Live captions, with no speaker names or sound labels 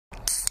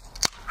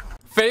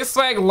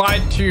Swagg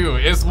lied to you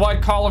is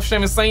what Call of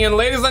Shame is saying. And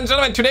ladies and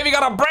gentlemen, today we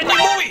got a brand new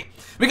movie.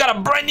 We got a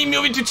brand new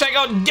movie to check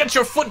out. Get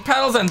your foot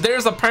pedals, and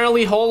there's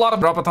apparently a whole lot of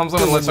drop a thumbs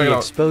up and let's check it out. We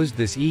exposed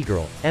this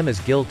e-girl, Emma's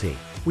guilty.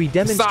 We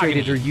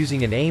demonstrated her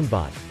using an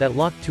aimbot that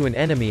locked to an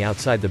enemy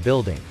outside the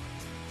building.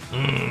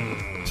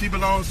 She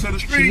belongs to the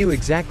street. She knew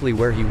exactly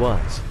where he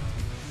was.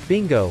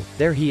 Bingo,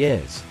 there he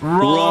is.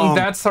 Wrong.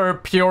 That's her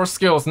pure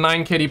skills.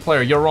 9KD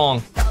player, you're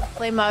wrong. I'll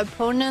play my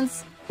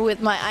opponents with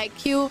my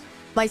IQ,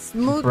 my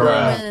smooth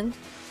movement,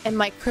 and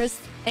my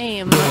crisp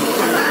aim.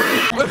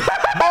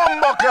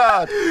 Oh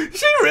God!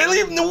 She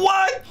really?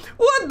 What?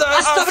 What the?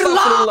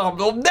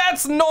 Astaghfirullah.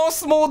 That's no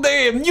smooth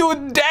aim. You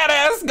dead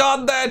ass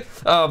got that.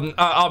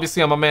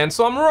 Obviously I'm a man,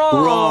 so I'm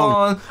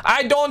wrong.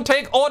 I don't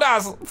take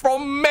orders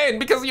from men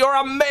because you're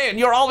a man.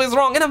 You're always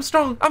wrong, and I'm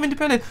strong. I'm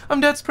independent.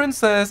 I'm Dad's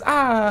princess.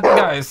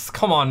 Guys,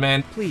 come on,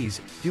 man. Please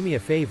do me a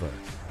favor.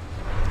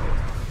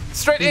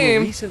 Straight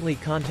aim. Recently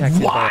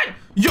contacted. What?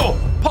 Yo,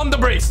 pump the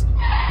brakes.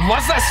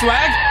 What's that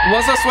swag?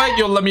 What's that swag?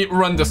 Yo, let me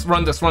run this.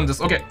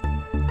 Okay.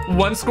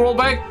 1, scroll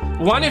back.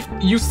 1, if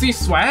you see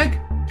swag.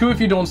 2,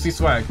 if you don't see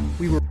swag.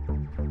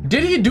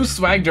 Did he do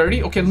swag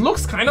dirty? Okay,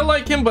 looks kind of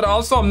like him, but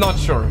also I'm not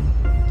sure.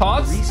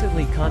 Thoughts?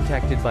 Recently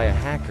contacted by a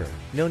hacker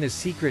known as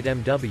Secret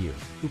MW,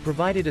 who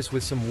provided us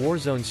with some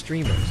Warzone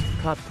streamers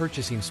caught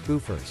purchasing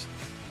spoofers.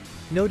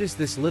 Notice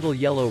this little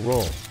yellow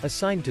roll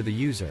assigned to the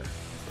user.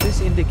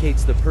 This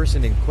indicates the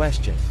person in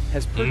question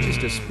has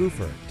purchased a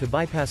spoofer to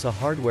bypass a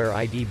hardware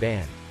ID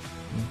ban.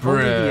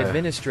 Only the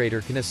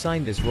administrator can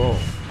assign this role.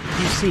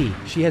 You see,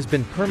 she has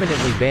been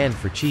permanently banned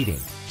for cheating.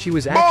 She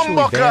was actually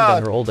banned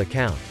on her old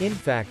account. In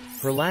fact,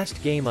 her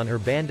last game on her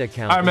banned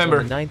account was on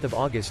the 9th of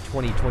August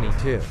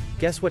 2022.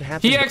 Guess what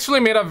happened? He actually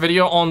made a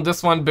video on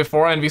this one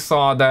before, and we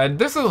saw that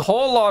this is a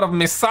whole lot of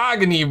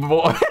misogyny,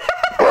 boy.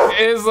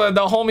 Is the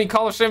homie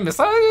Call of Shame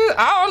misogyny?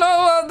 I don't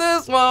know about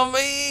this one,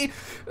 me.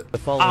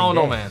 I don't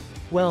know, man.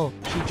 Well,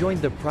 she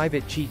joined the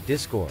private cheat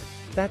Discord.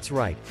 That's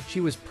right, she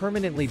was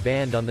permanently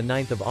banned on the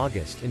 9th of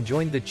August and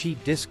joined the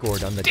cheat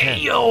Discord on the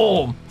 10th.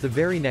 Damn! The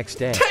very next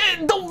day.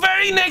 The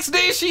very next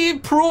day she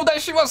proved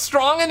that she was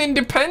strong and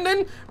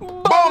independent?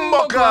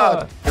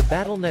 God! The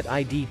BattleNet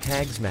ID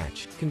tags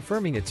match,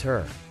 confirming it's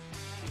her.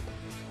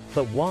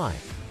 But why?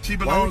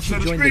 Why would she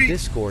join the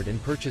Discord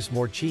and purchase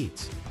more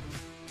cheats?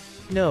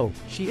 No,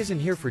 she isn't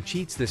here for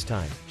cheats this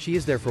time. She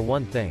is there for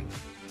one thing.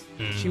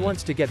 She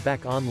wants to get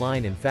back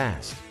online and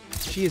fast.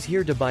 She is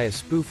here to buy a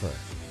spoofer.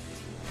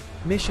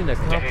 Mission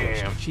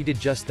accomplished. She did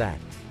just that.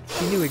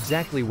 She knew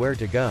exactly where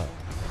to go.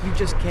 You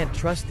just can't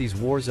trust these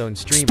Warzone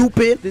streamers.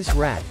 Stupid! This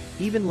rat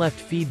even left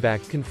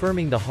feedback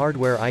confirming the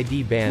hardware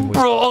ID ban was—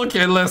 Bro,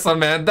 okay, listen,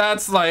 man.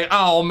 That's like,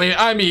 oh, man.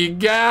 I mean,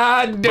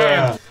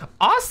 goddamn.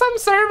 Awesome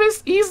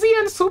service, easy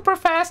and super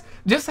fast.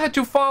 Just had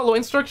to follow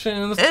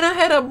instructions. And I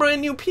had a brand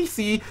new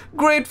PC.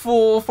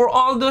 Grateful for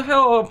all the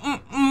help.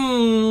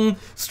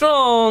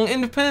 Strong,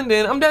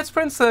 independent. I'm Dad's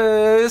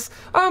princess.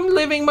 I'm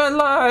living my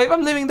life.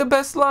 I'm living the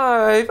best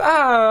life.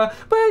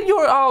 But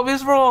you're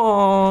always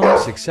wrong.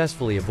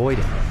 Successfully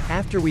avoided.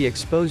 After we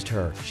exposed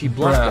her, she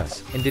blocked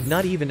us and did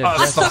not even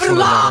address us in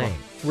the lane.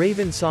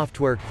 Raven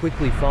Software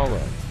quickly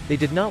followed. They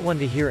did not want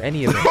to hear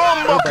any of it.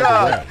 Oh, by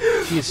the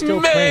way, she is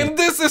still playing. Man,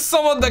 this is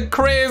some of the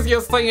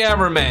craziest thing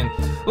ever, man.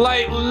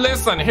 Like,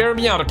 listen, hear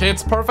me out, okay?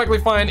 It's perfectly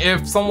fine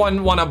if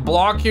someone wanna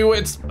block you.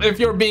 It's if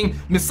you're being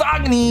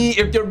misogyny,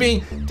 if you're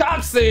being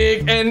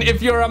toxic, and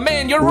if you're a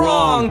man, you're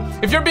wrong.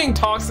 If you're being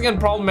toxic and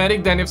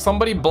problematic, then if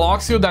somebody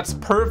blocks you, that's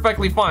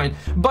perfectly fine.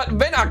 But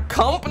when a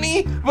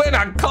company,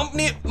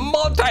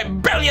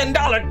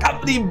 multi-billion-dollar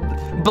company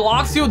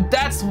blocks you,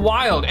 that's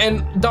wild.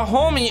 And the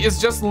homie is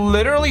just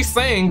literally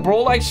saying,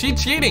 bro, like,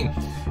 she's cheating.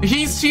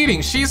 He's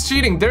cheating, she's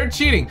cheating, they're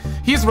cheating.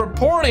 He's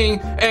reporting,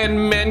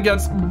 and man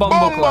gets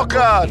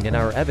bumbleclad. And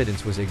our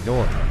evidence was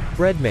ignored.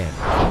 Breadman,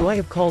 who I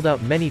have called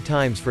out many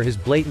times for his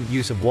blatant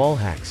use of wall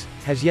hacks,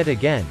 has yet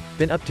again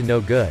been up to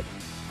no good.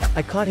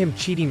 I caught him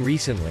cheating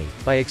recently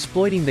by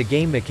exploiting the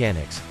game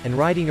mechanics and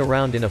riding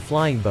around in a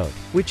flying boat,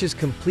 which is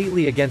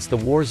completely against the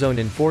Warzone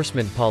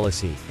enforcement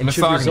policy and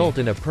should result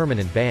in a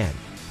permanent ban.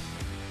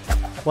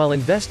 While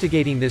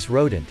investigating this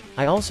rodent,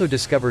 I also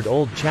discovered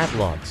old chat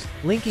logs,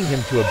 linking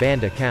him to a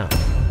banned account.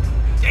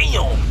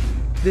 Damn!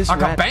 This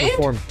rat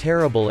performed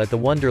terrible at the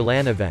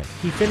Wonderland event.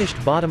 He finished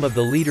bottom of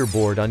the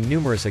leaderboard on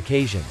numerous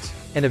occasions,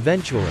 and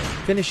eventually,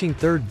 finishing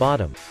third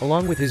bottom,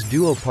 along with his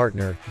duo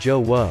partner, Joe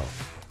Woe.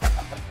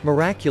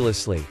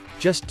 Miraculously,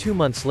 just 2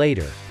 months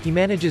later, he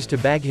manages to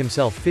bag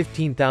himself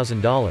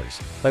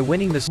 $15,000 by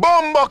winning this.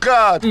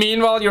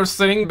 Meanwhile, you're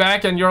sitting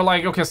back and you're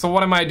like, okay, so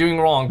what am I doing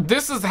wrong?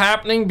 This is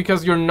happening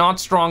because you're not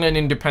strong and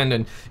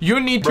independent. You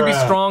need to be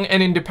strong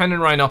and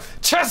independent right now.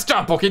 Chest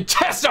up, okay?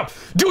 Chest up!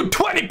 Do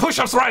 20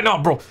 push-ups right now,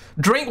 bro!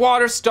 Drink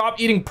water, stop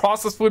eating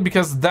processed food,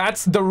 because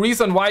that's the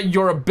reason why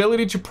your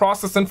ability to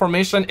process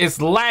information is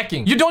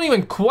lacking. You don't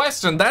even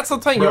question. That's the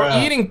thing. You're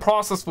eating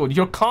processed food.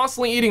 You're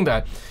constantly eating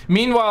that.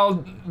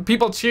 Meanwhile,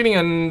 people cheating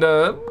and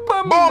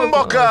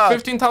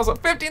God.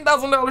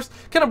 $15,000.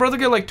 Can a brother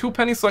get like 2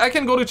 pennies so I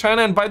can go to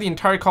China and buy the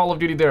entire Call of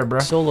Duty there,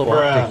 bruh? Solo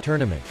Arctic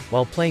tournament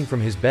while playing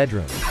from his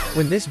bedroom.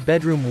 When this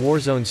bedroom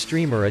Warzone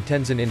streamer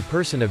attends an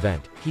in-person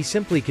event, he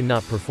simply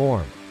cannot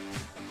perform.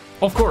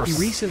 Of course.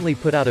 He recently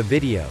put out a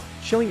video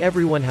showing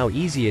everyone how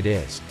easy it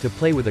is to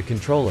play with a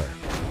controller.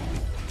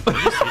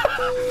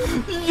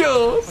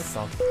 Yo,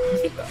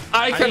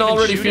 I can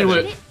already feel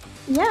it.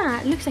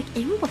 Yeah, it looks like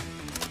aimbot.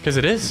 Because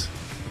it is.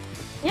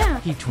 Yeah.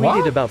 He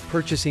tweeted about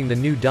purchasing the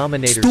new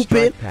Dominator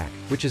Strike Pack,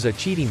 which is a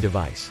cheating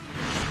device.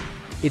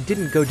 It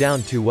didn't go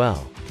down too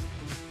well.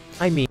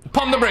 I mean...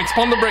 Pump the brakes,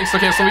 pump the brakes.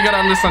 Okay, so we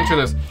gotta listen to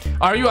this.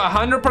 Are you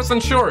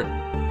 100% sure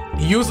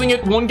using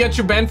it won't get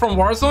you banned from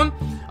Warzone?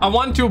 I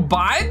want to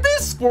buy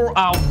this for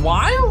a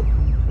while,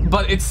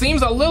 but it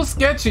seems a little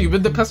sketchy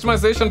with the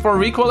customization for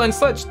recoil and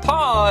such.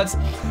 Thoughts?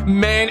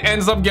 Man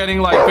ends up getting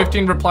like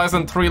 15 replies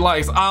and 3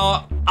 likes.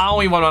 I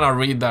don't even want to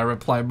read that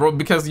reply, bro,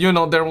 because you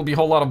know there will be a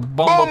whole lot of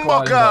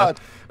bumbo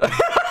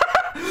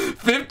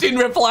 15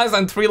 replies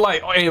and 3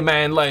 likes. Hey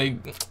man, like,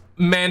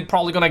 man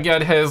probably gonna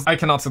get his... I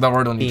cannot say that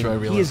word on YouTube, I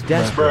realize. He is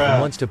desperate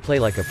and wants to play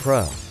like a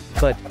pro,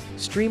 but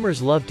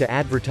streamers love to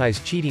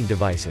advertise cheating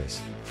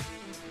devices.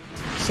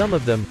 Some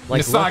of them,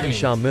 like Lucky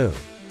Shamu,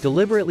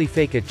 deliberately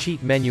fake a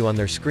cheat menu on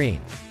their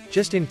screen,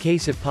 just in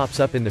case it pops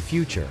up in the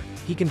future.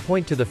 He can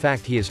point to the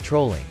fact he is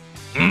trolling.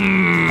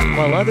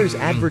 While others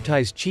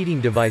advertise cheating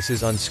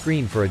devices on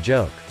screen for a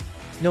joke,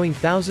 knowing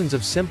thousands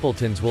of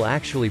simpletons will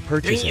actually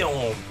purchase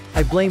it.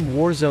 I blame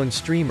Warzone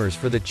streamers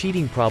for the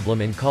cheating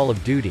problem in Call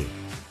of Duty.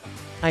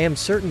 I am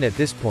certain at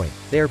this point,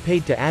 they are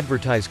paid to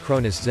advertise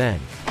Cronus Zen.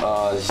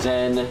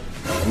 Zen,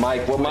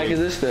 Mike, what mic is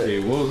this? Hey,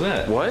 what was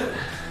that? What?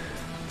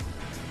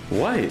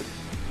 What?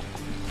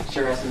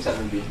 Sure,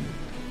 SM7B.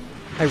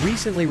 I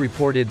recently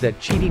reported that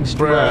cheating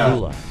streamer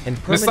Lula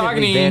and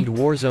permanently banned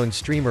Warzone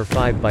streamer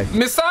 5 by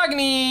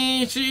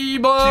Misogyny, she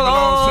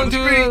belongs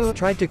to...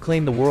 tried to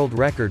claim the world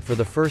record for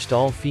the first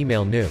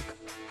all-female nuke.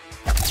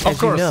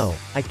 As you know,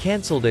 I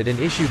cancelled it and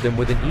issued them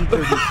with an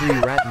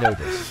E33 rat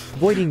notice,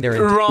 voiding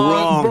their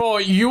Wrong, bro.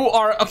 You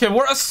are... Okay,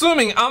 we're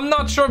assuming. I'm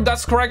not sure if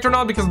that's correct or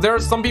not because there are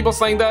some people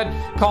saying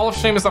that Call of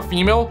Shame is a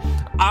female.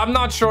 I'm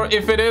not sure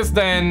if it is,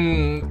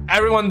 then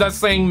everyone that's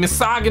saying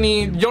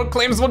misogyny, your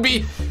claims would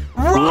be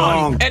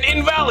wrong and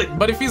invalid.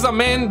 But if he's a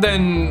man,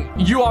 then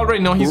you already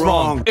know he's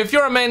wrong. If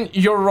you're a man,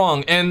 you're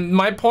wrong. And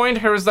my point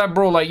here is that,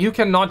 bro, like, you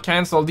cannot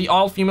cancel. The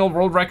all-female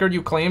world record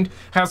you claimed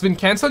has been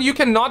canceled. You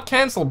cannot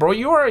cancel, bro.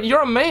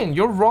 You're a man.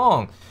 You're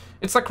wrong.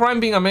 It's a crime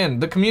being a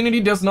man. The community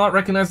does not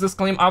recognize this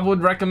claim. I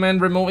would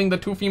recommend removing the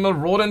 2 female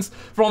rodents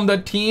from the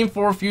team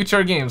for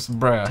future games,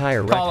 bruh.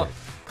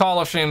 Call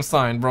of Shame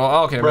sign, bro.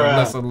 Okay, bro.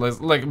 Listen,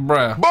 like,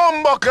 bruh.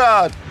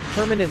 Bombocard!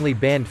 Permanently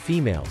banned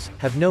females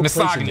have no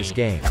place in this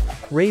game.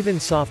 Raven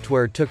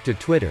Software took to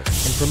Twitter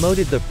and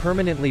promoted the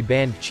permanently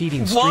banned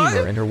cheating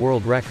streamer and her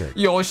world record.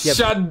 Yo,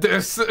 shut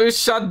this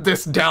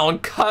down.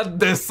 Cut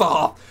this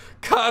off.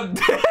 Cut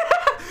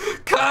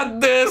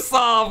this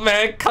off,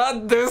 man.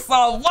 Cut this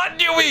off. What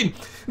do you mean?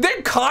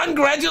 They're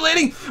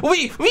congratulating.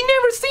 We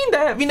never seen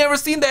that. We never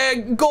seen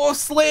that. Go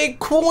slay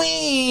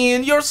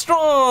queen. You're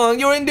strong.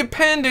 You're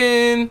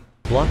independent.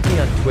 Blocked me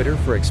on Twitter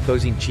for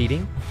exposing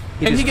cheating?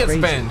 And he gets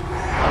banned.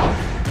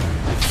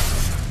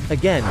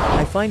 Again,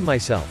 I find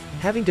myself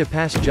having to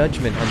pass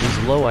judgment on these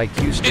low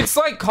IQ streamers. It's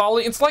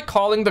like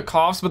calling the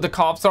cops, but the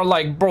cops are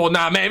like, bro,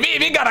 nah, man,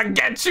 we gotta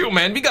get you,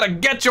 man. We gotta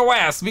get your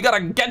ass. We gotta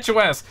get your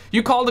ass.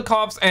 You call the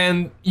cops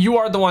and you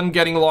are the one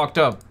getting locked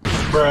up.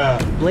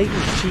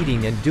 Blatant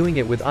cheating and doing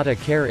it without a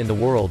care in the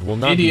world will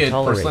not be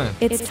tolerated.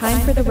 It's time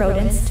for the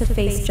rodents to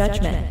face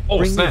judgment.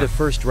 Bring me the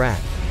first rat.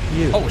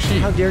 You.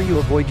 How dare you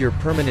avoid your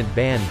permanent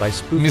ban by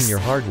spoofing your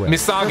hardware?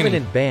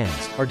 Permanent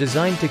bans are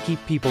designed to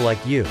keep people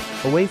like you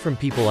away from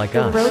people like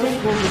us. The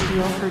rodent will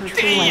reveal her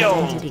true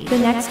identity. The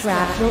next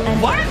rat will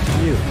end. What?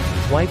 You.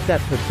 Wipe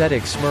that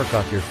pathetic smirk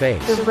off your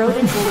face. The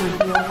rodent will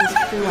reveal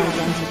his true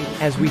identity.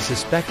 As we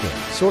suspected,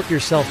 sort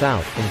yourself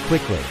out and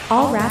quickly.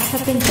 All rats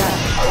have been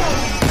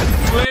judged.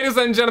 Ladies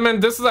and gentlemen,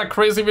 this is a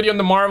crazy video in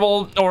the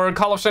Marvel or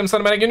Call of Shame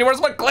Cinematic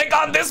Universe, but click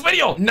on this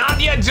video.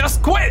 Nadia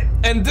just quit,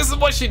 and this is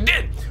what she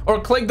did.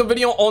 Or click the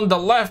video on the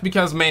left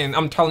because, man,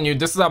 I'm telling you,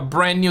 this is a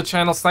brand new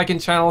channel, second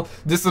channel.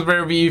 This is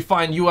where we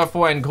find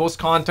UFO and ghost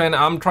content.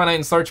 I'm trying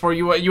to search for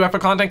UFO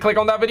content. Click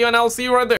on that video, and I'll see you right there.